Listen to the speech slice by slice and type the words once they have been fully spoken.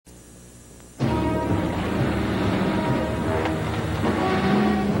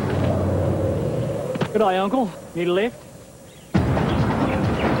Good day, Uncle. Need a lift?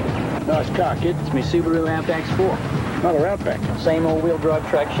 Nice car, kid. It's me Subaru Outback Sport. Another Outback. Same all-wheel drive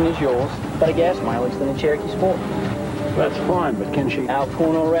traction as yours. Better gas mileage than a Cherokee Sport. That's fine, but can she...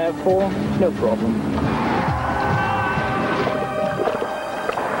 Alcorn or RAV4? No problem.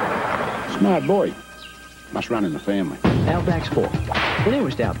 Smart boy. Must run in the family. Outback Sport. The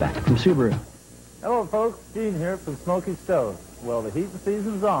newest Outback from Subaru. Hello, folks. Gene here from Smokey Stove. Well, the heating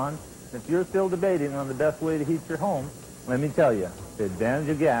season's on. If you're still debating on the best way to heat your home, let me tell you, the advantage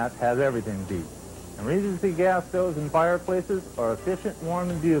of gas has everything beat. And Regency gas stoves and fireplaces are efficient, warm,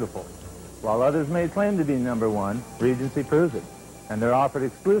 and beautiful. While others may claim to be #1, Regency proves it. And they're offered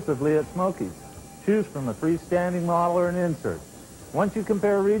exclusively at Smokey's. Choose from a freestanding model or an insert. Once you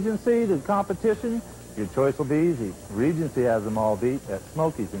compare Regency to the competition, your choice will be easy. Regency has them all beat at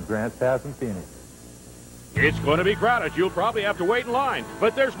Smokey's in Grants Pass and Phoenix. It's going to be crowded. You'll probably have to wait in line.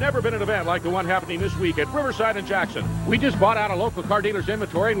 But there's never been an event like the one happening this week at Riverside and Jackson. We just bought out a local car dealer's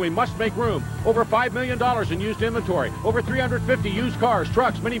inventory, and we must make room. Over $5 million in used inventory. Over 350 used cars,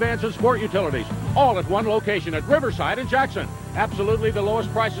 trucks, minivans, and sport utilities. All at one location at Riverside and Jackson. Absolutely the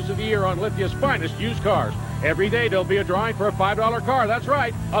lowest prices of the year on Lithia's finest used cars. Every day there'll be a drawing for a $5 car. That's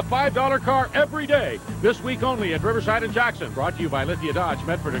right, a $5 car every day. This week only at Riverside and Jackson. Brought to you by Lithia Dodge,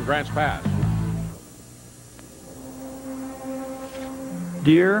 Medford, and Grants Pass.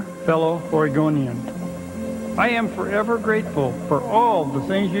 Dear fellow Oregonian, I am forever grateful for all the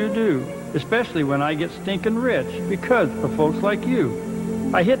things you do, especially when I get stinking rich because of folks like you.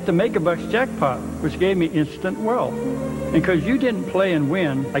 I hit the Megabucks jackpot, which gave me instant wealth. And because you didn't play and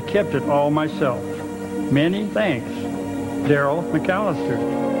win, I kept it all myself. Many thanks, Daryl McAllister.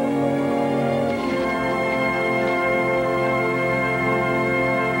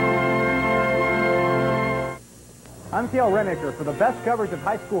 I'm Cale Renicker. For the best coverage of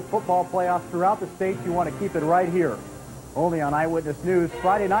high school football playoffs throughout the state, you want to keep it right here. Only on Eyewitness News,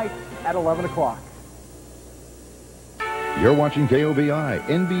 Friday nights at 11 o'clock. You're watching KOBI,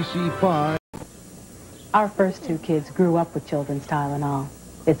 NBC 5. Our first two kids grew up with children's Tylenol.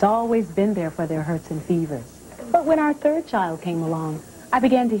 It's always been there for their hurts and fevers. But when our third child came along, I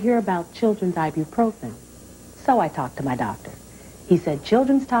began to hear about children's ibuprofen. So I talked to my doctor. He said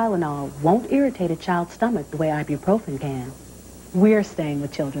children's Tylenol won't irritate a child's stomach the way ibuprofen can. We're staying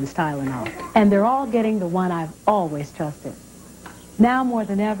with children's Tylenol, and they're all getting the one I've always trusted. Now more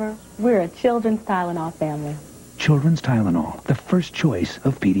than ever, we're a children's Tylenol family. Children's Tylenol, the first choice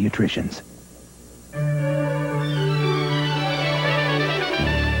of pediatricians.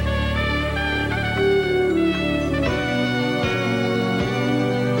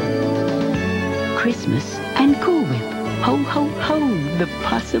 Christmas and Cool Whip. Ho, ho, ho, the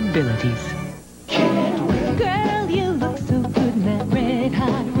possibilities. Can't wait. Girl, you look so good in that red,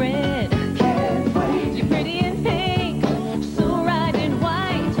 hot red. Can't wait. You're pretty in pink, so right in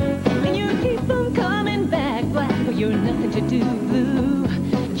white. And you keep on coming back black, but you're nothing to do blue.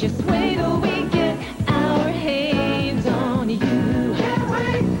 Just wait till we get our hands on you. Can't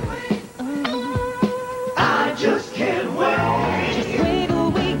wait. Oh. I just can't wait. Just wait till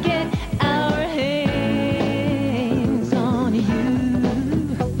we get our hands on you.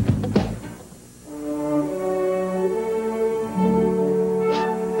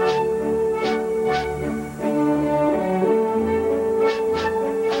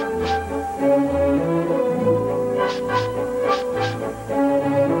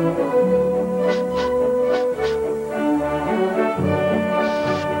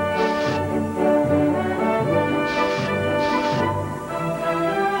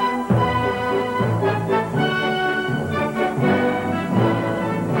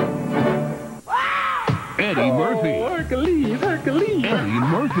 Eddie Murphy. Hercules, Hercules. Eddie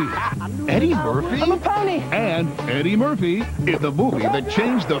Murphy. Eddie Murphy? I'm a pony. And Eddie Murphy in the movie that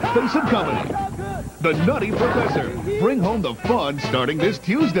changed the face of comedy. The Nutty Professor. Bring home the fun starting this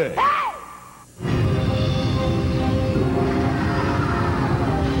Tuesday.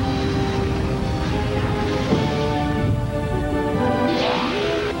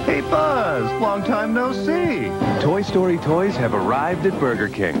 Hey, Buzz. Long time no see. Toy Story toys have arrived at Burger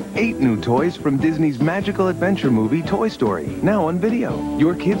King. 8 new toys from Disney's magical adventure movie, Toy Story, now on video.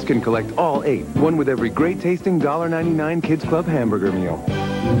 Your kids can collect all 8, one with every great-tasting $1.99 Kids Club hamburger meal.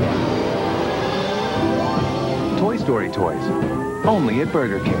 Toy Story toys, only at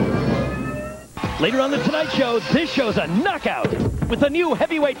Burger King. Later on the Tonight Show, this show's a knockout with the new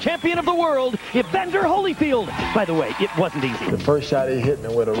heavyweight champion of the world, Evander Holyfield. By the way, it wasn't easy. The first shot he hit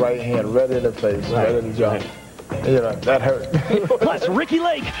me with a right hand right in the face, right in the jaw. You know, that hurt. Plus, Ricky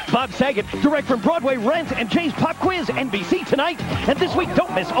Lake, Bob Saget, direct from Broadway Rent, and Jay's Pop Quiz, NBC tonight. And this week,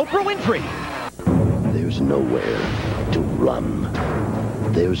 don't miss Oprah Winfrey. There's nowhere to run.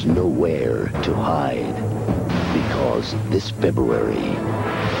 There's nowhere to hide. Because this February,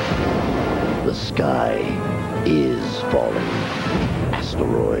 the sky is falling.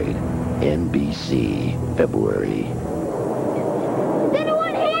 Asteroid, NBC, February.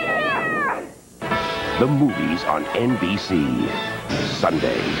 The movies on NBC.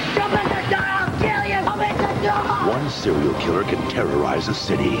 Sunday. Jump in the door, I'll kill you! Jump in the door! One serial killer can terrorize a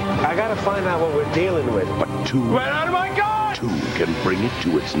city. I gotta find out what we're dealing with. But two... Right out of my gun! Two can bring it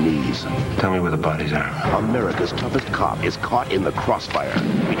to its knees. Tell me where the bodies are. America's toughest cop is caught in the crossfire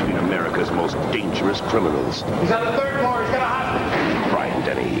between America's most dangerous criminals. He's on the third floor. He's got a hostage. Brian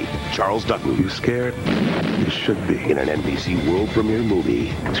Denny, Charles Dutton. You scared? You should be. In an NBC world premiere movie.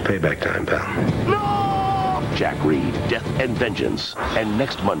 It's payback time, pal. No! Jack Reed, Death and Vengeance. And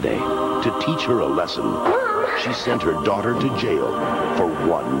next Monday, to teach her a lesson, she sent her daughter to jail for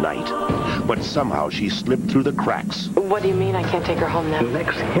one night. But somehow she slipped through the cracks. What do you mean I can't take her home now? The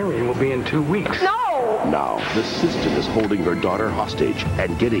next hearing will be in 2 weeks. No! Now, the system is holding her daughter hostage,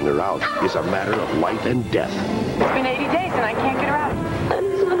 and getting her out is a matter of life and death. It's been 80 days and I can't get her out. I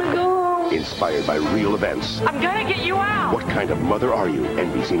just want to go home. Inspired by real events. I'm gonna get you out! What kind of mother are you?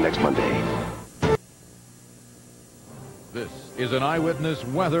 NBC next Monday. This is an Eyewitness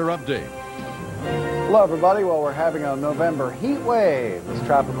Weather Update. Hello, everybody. Well, we're having a November heat wave. This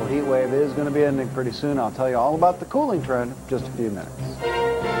tropical heat wave is going to be ending pretty soon. I'll tell you all about the cooling trend in just a few minutes.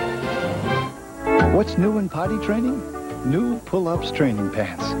 What's new in potty training? New pull-ups training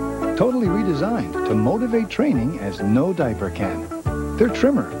pants. Totally redesigned to motivate training as no diaper can. They're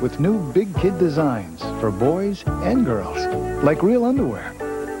trimmer with new big kid designs for boys and girls, like real underwear.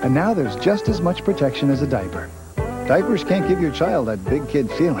 And now there's just as much protection as a diaper. Diapers can't give your child that big kid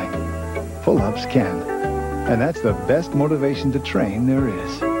feeling. Pull-ups can. And that's the best motivation to train there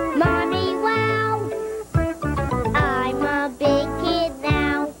is. Mommy, wow! I'm a big kid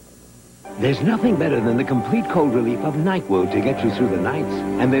now. There's nothing better than the complete cold relief of NyQuil to get you through the nights.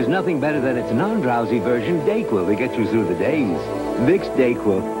 And there's nothing better than its non-drowsy version, Dayquil, to get you through the days. Vicks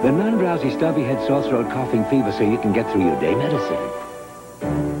Dayquil, the non-drowsy stuffy head, sore throat, coughing, fever, so you can get through your day medicine.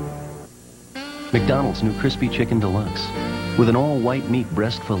 McDonald's new Crispy Chicken Deluxe. With an all-white meat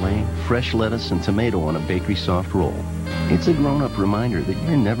breast fillet, fresh lettuce, and tomato on a bakery soft roll. It's a grown-up reminder that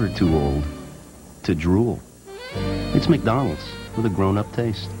you're never too old to drool. It's McDonald's with a grown-up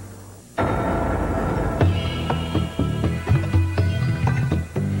taste.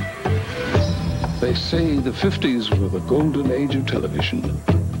 They say the 50s were the golden age of television.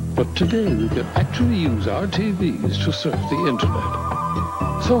 But today we can actually use our TVs to surf the internet.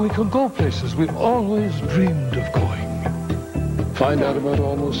 So we can go places we've always dreamed of going. Find out about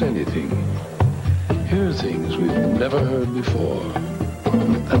almost anything. Hear things we've never heard before.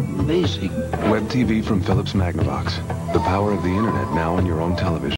 Amazing. Web TV from Philips Magnavox. The power of the internet now on your own television.